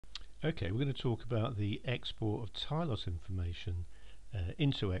Okay, we're going to talk about the export of TILOS information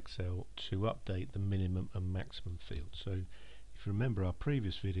into Excel to update the minimum and maximum fields. So if you remember our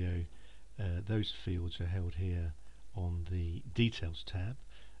previous video, those fields are held here on the Details tab,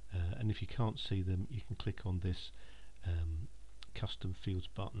 and if you can't see them, you can click on this Custom Fields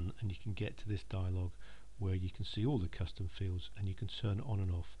button and you can get to this dialog where you can see all the custom fields and you can turn on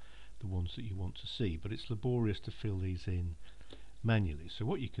and off the ones that you want to see, but it's laborious to fill these in manually. So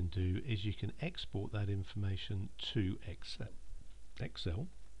what you can do is you can export that information to Excel,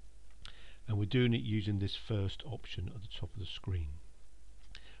 and we're doing it using this first option at the top of the screen.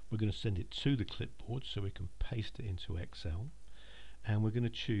 We're going to send it to the clipboard so we can paste it into Excel, and we're going to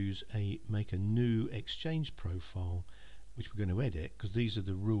choose make a new Exchange profile, which we're going to edit because these are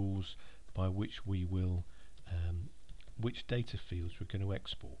the rules by which we will which data fields we're going to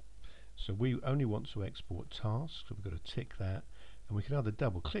export. So we only want to export tasks, so we've got to tick that, and we can either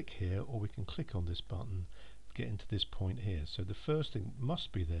double click here or we can click on this button to get into this point here. So the first thing that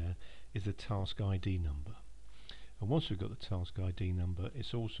must be there is the task ID number, and once we've got the task ID number,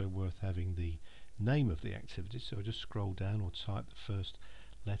 it's also worth having the name of the activity. So I just scroll down or type the first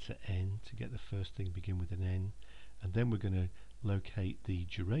letter N to get the first thing begin with an N, and then we're going to locate the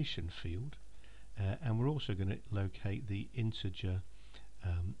duration field, and we're also going to locate the integer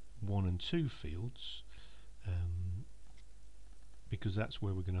 1 and 2 fields, because that's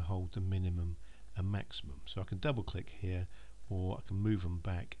where we're going to hold the minimum and maximum. So I can double click here, or I can move them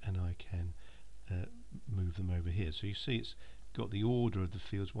back and I can move them over here. So you see it's got the order of the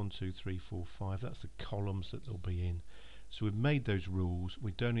fields 1, 2, 3, 4, 5. That's the columns that they'll be in. So we've made those rules.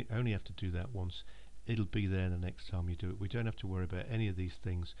 We don't only have to do that once. It'll be there the next time you do it. We don't have to worry about any of these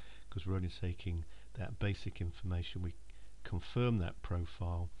things because we're only taking that basic information. We confirm that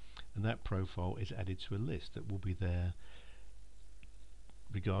profile, and that profile is added to a list that will be there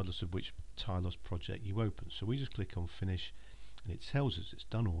regardless of which TILOS project you open. So we just click on finish and it tells us it's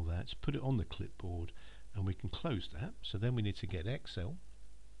done all that. It's put it on the clipboard and we can close that. So then we need to get Excel,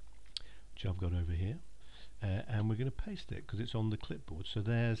 which I've got over here, and we're going to paste it because it's on the clipboard. So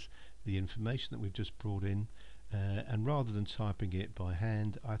there's the information that we've just brought in, and rather than typing it by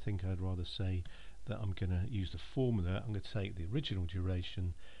hand, I think I'd rather say that I'm going to use the formula. I'm going to take the original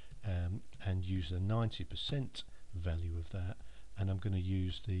duration and use the 90% value of that, and I'm going to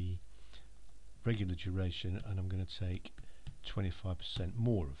use the regular duration and I'm going to take 25%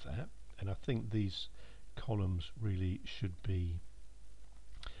 more of that. And I think these columns really should be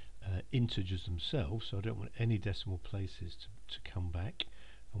integers themselves, so I don't want any decimal places to come back.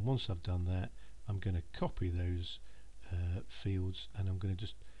 And once I've done that, I'm going to copy those fields and I'm going to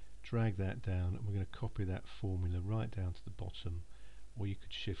just drag that down, and we're going to copy that formula right down to the bottom, or you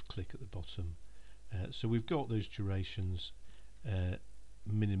could shift click at the bottom. So we've got those durations,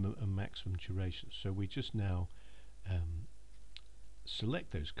 minimum and maximum durations. So we just now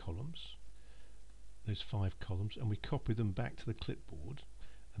select those columns, those 5 columns, and we copy them back to the clipboard,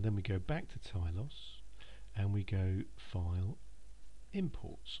 and then we go back to TILOS and we go File,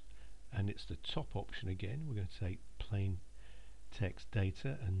 Imports, and it's the top option again. We're going to take plain text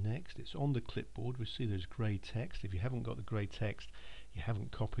data, and next. It's on the clipboard. We see those grey text. If you haven't got the grey text, you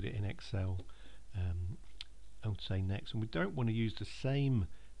haven't copied it in Excel. I would say next, and we don't want to use the same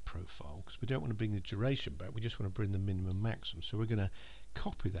profile because we don't want to bring the duration back. We just want to bring the minimum maximum. So we're going to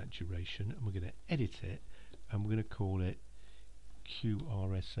copy that duration and we're going to edit it, and we're going to call it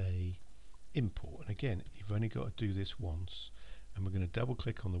QRSA import. And again, you've only got to do this once, and we're going to double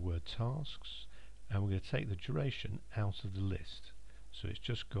click on the word tasks, and we're going to take the duration out of the list. So it's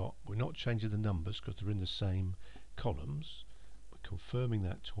just got, we're not changing the numbers because they're in the same columns. We're confirming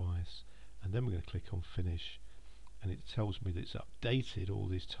that twice, and then we're going to click on finish, and it tells me that it's updated all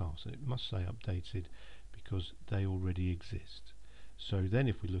these tasks, and it must say updated because they already exist. So then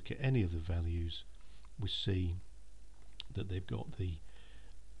if we look at any of the values, we see that they've got the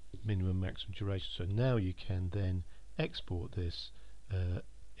minimum maximum duration. So now you can then export this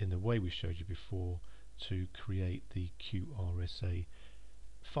in the way we showed you before to create the QRSA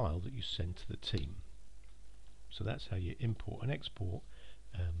file that you send to the team. So that's how you import and export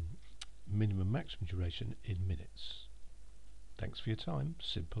minimum maximum duration in minutes. Thanks for your time.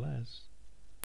 Simple as.